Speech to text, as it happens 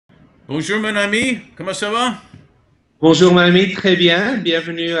Bonjour mon ami, comment ça va? Bonjour, mon ami, très bien.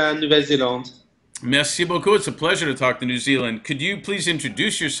 Bienvenue à Nouvelle-Zélande. Merci beaucoup. It's a pleasure to talk to New Zealand. Could you please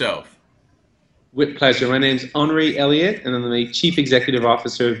introduce yourself? With pleasure. My name's Henri Eliot, and I'm the Chief Executive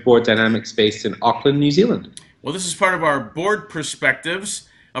Officer of Board Dynamics based in Auckland, New Zealand. Well, this is part of our board perspectives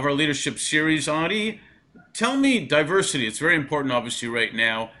of our leadership series, Audie. Tell me diversity. It's very important, obviously, right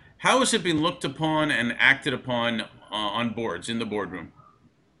now. How has it been looked upon and acted upon on boards, in the boardroom?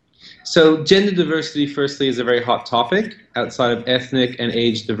 So, gender diversity, firstly, is a very hot topic outside of ethnic and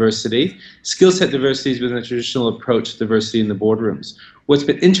age diversity. Skill set diversity has been a traditional approach to diversity in the boardrooms. What's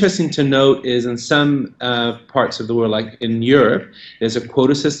been interesting to note is in some parts of the world, like in Europe, there's a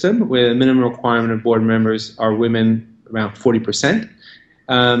quota system where the minimum requirement of board members are women around 40%.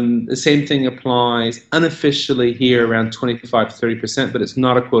 The same thing applies unofficially here around 25 to 30%, but it's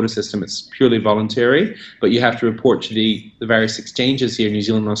not a quota system. It's purely voluntary, but you have to report to the various exchanges here in New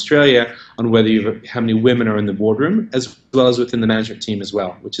Zealand and Australia on whether how many women are in the boardroom, as well as within the management team as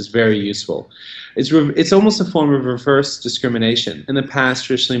well, which is very useful. It's almost a form of reverse discrimination. In the past,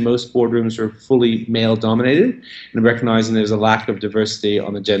 traditionally, most boardrooms were fully male-dominated, and recognizing there's a lack of diversity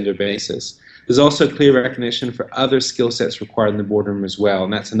on a gender basis. There's also clear recognition for other skill sets required in the boardroom as well,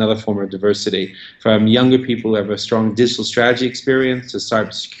 and that's another form of diversity, from younger people who have a strong digital strategy experience to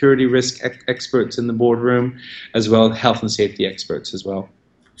cybersecurity risk experts in the boardroom, as well as health and safety experts as well.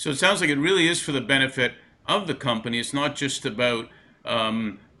 So it sounds like it really is for the benefit of the company. It's not just about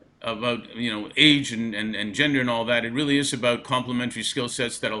age and gender and all that. It really is about complementary skill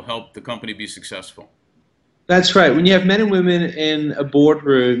sets that'll help the company be successful. That's right. When you have men and women in a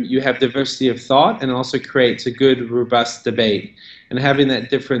boardroom, you have diversity of thought and it also creates a good, robust debate. And having that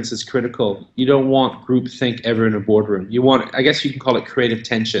difference is critical. You don't want groupthink ever in a boardroom. You want, I guess you can call it creative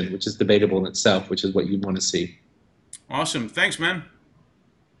tension, which is debatable in itself, which is what you want to see. Awesome. Thanks, man.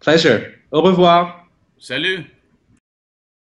 Pleasure. Au revoir. Salut.